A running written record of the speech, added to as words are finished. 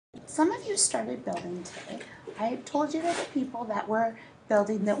Some of you started building today. I told you that the people that were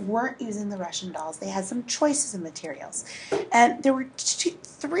building that weren't using the Russian dolls, they had some choices of materials. And there were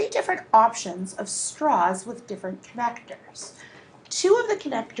three different options of straws with different connectors. Two of the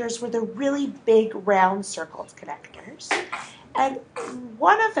connectors were the really big round circled connectors. And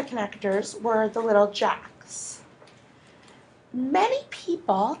one of the connectors were the little jacks. Many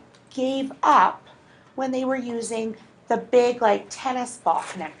people gave up when they were using the big like tennis ball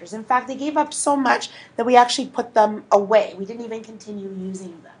connectors. In fact, they gave up so much that we actually put them away. We didn't even continue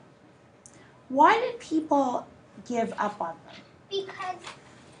using them. Why did people give up on them? Because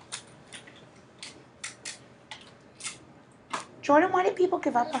Jordan, why did people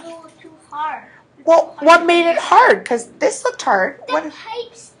give up on them? it was too hard. Well, what made it hard? Because this looked hard. The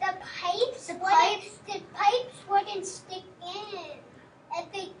pipes wouldn't stick in. And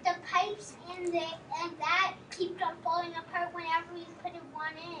the pipes and that kept on falling apart whenever we put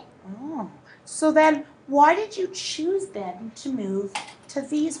one in. Oh, so then why did you choose then to move to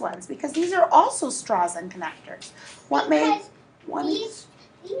these ones? Because these are also straws and connectors.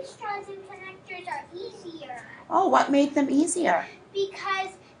 These straws and connectors are easier. Oh, what made them easier? Because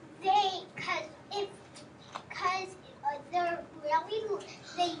they're really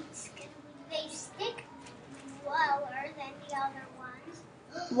they stick lower than the other ones.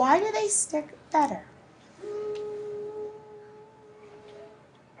 Why do they stick better?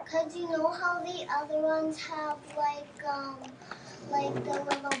 Because you know how the other ones have like the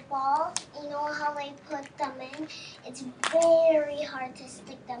little balls. You know how they put them in. It's very hard to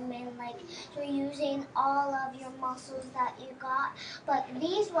stick them in. Like you're using all of your muscles that you got. But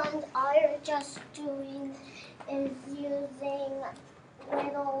these ones are just using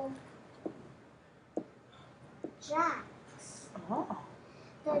little jacks. Oh.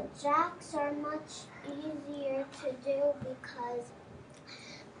 The jacks are much easier to do because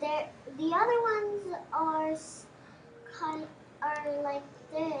the other ones are like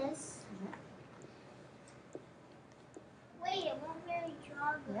this. Yeah. Wait, it won't very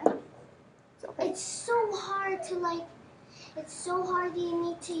jog. Yeah. It's okay. It's so hard it's so hard you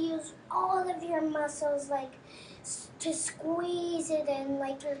need to use all of your muscles like to squeeze it in,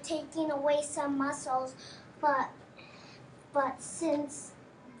 like you're taking away some muscles, but since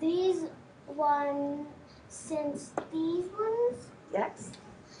these ones, Yes.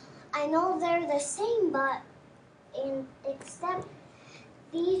 I know they're the same, but except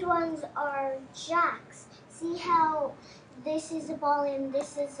these ones are jacks. See how this is a ball and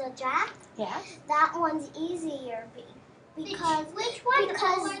this is a jack? Yes. That one's easier because which one?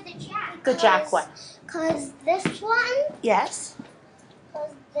 Because the jack. The jack one. Because this one. Yes.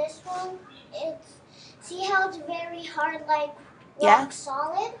 Because this one, see how it's very hard, like rock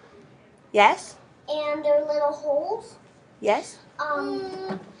solid. Yes. And there are little holes. Yes.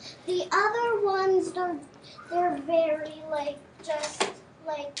 The other ones, they're very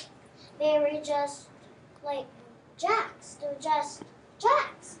just like jacks. They're just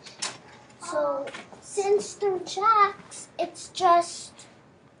jacks. So since they're jacks, it's just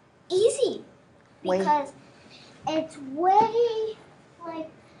easy because it's way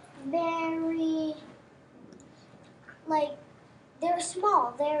very they're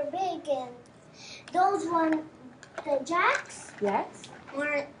small. They're big and those ones. The jacks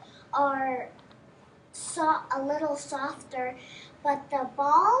are a little softer, but the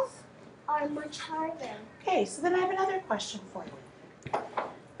balls are much harder. Okay, so then I have another question for you.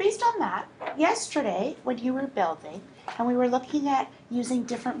 Based on that, yesterday when you were building and we were looking at using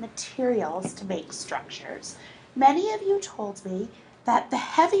different materials to make structures, many of you told me that the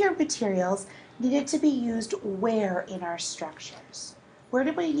heavier materials needed to be used where in our structures? Where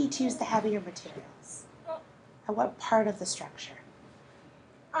do we need to use the heavier materials? At what part of the structure?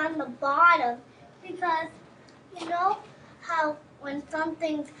 On the bottom, because you know how when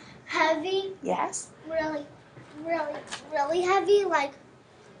something's heavy, really, really, really heavy, like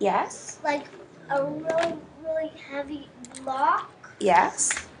like a really, really heavy block.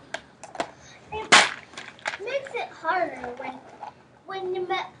 Yes. It makes it harder when you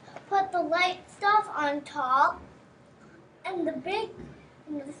put the light stuff on top and the big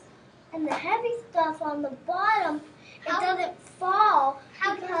and the heavy stuff on the bottom, it doesn't fall.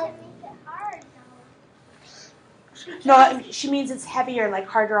 How does it make it hard, though? No, she means it's heavier, like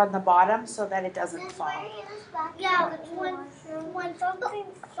harder on the bottom, so that it doesn't fall. Yeah, when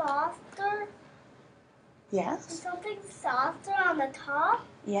something's softer. Yes. When something's softer on the top.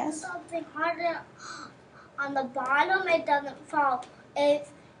 Yes. Something harder on the bottom, it doesn't fall. If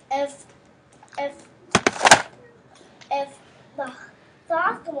the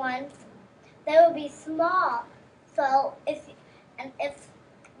soft ones, they will be small. So if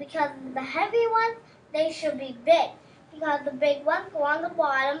because the heavy ones, they should be big. Because the big ones go on the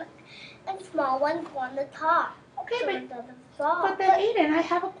bottom and small ones go on the top. Okay, So it doesn't fall. but then Aiden, I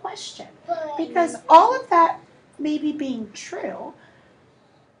have a question. But- Because all of that maybe being true,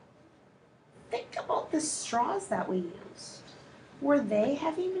 think about the straws that we used. Were they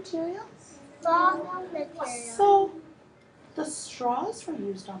heavy materials? Soft material. So the straws were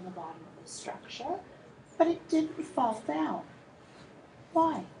used on the bottom of the structure, but it didn't fall down.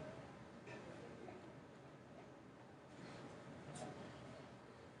 Why?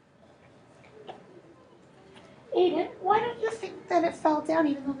 Aiden, why don't you think that it fell down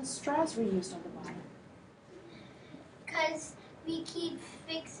even though the straws were used on the bottom? Because we keep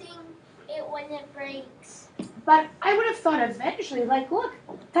fixing it when it breaks. But I would have thought eventually, like, look,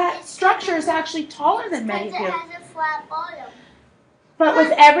 that structure is actually taller than many Because it people. has a flat bottom. But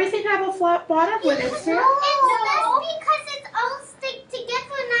with everything have a flat bottom when it's No, there? that's because it's all stick together.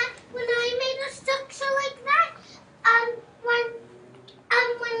 When I made a structure like that,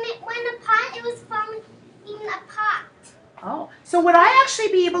 when it went apart, it was falling apart. Oh, so would I actually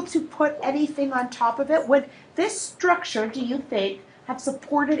be able to put anything on top of it? Would this structure, do you think, have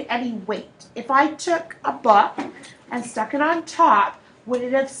supported any weight? If I took a book and stuck it on top, would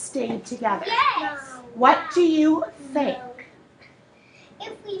it have stayed together? Yes. What do you think? No.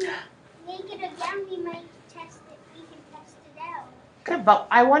 If we make it again, we might test it. We can test it out. Good, but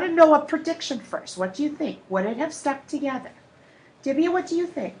I want to know a prediction first. What do you think? Would it have stuck together? Divya, what do you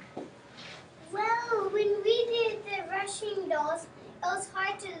think? Well, when we did the rushing dolls, it was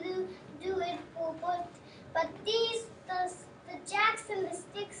hard to do it, but these the jacks and the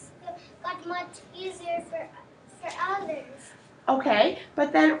sticks got much easier for others. Okay,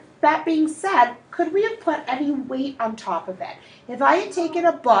 but then that being said, could we have put any weight on top of it? If I had taken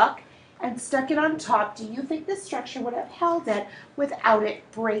a book and stuck it on top, do you think the structure would have held it without it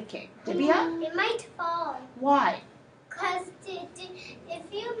breaking? Divya? It might fall. Why? Because if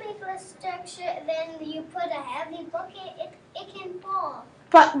you make a structure, then you put a heavy book, it can fall.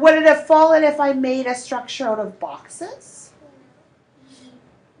 But would it have fallen if I made a structure out of boxes?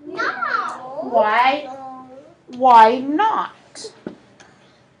 No. Why? No. Why not?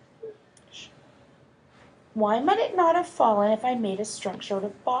 Why might it not have fallen if I made a structure out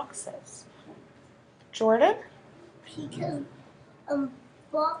of boxes? Jordan? Because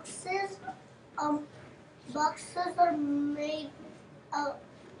boxes are made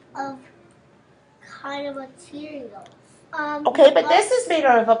of kind of materials. Okay, but this is made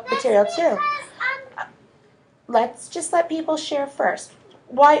out of a material too. Because, Let's just let people share first.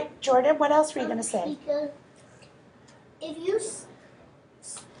 Why, Jordan, what else were you going to say? Because if you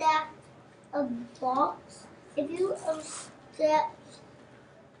stack a box, if you stack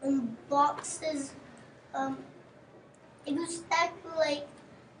boxes, if you stack like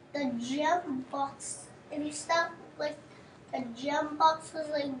the gem box, if you stack like the gem boxes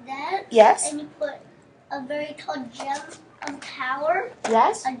like that, Yes? and you put a very tall gem tower,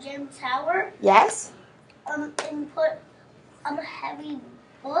 Yes? a gem tower, Yes? and put a heavy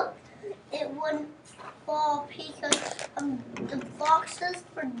book, it wouldn't fall because the boxes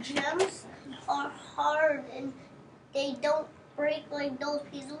for gems are hard and they don't break like those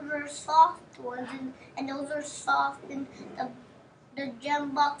pieces. Those are soft ones, and those are soft, and the gem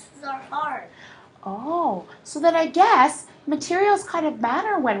boxes are hard. Oh, so then I guess materials kind of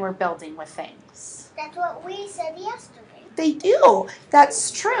matter when we're building with things. That's what we said yesterday. They do.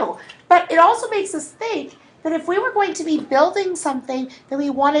 That's true. But it also makes us think that if we were going to be building something that we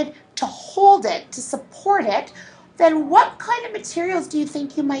wanted to hold it, to support it, then what kind of materials do you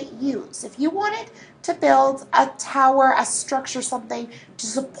think you might use? If you wanted to build a tower, a structure, something to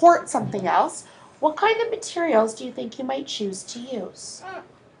support something else, what kind of materials do you think you might choose to use?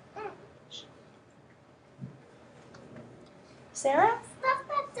 Sarah? Stuff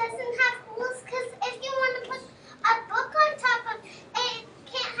that doesn't have holes, because if you want to put a book on top of it, it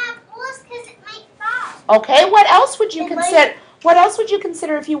can't have holes because it might fall. Okay, what else would you It consider? What else would you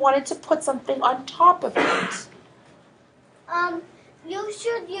consider if you wanted to put something on top of it? You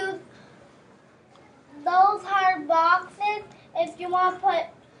should use those hard boxes if you want to put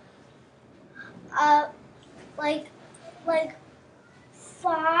like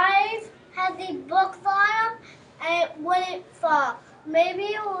 5 heavy books on them, and it wouldn't fall. Maybe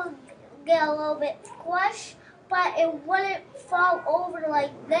it will get a little bit squished, but it wouldn't fall over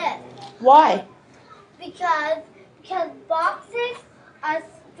like this. Why? Because boxes are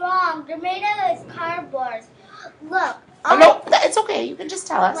strong. They're made out of cardboard. Look. Oh, no, it's okay. You can just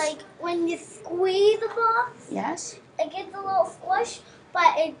tell us. Like when you squeeze the box, Yes? it gets a little squish,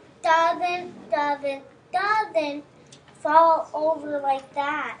 but it doesn't fall over like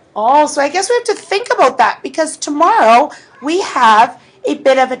that. Oh, so I guess we have to think about that because tomorrow we have a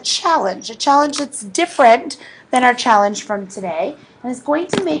bit of a challenge that's different than our challenge from today, and it's going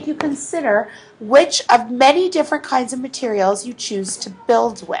to make you consider which of many different kinds of materials you choose to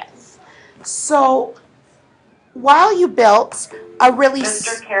build with. So while you built a really...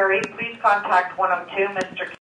 Mr. Carey, please contact 102, Mr.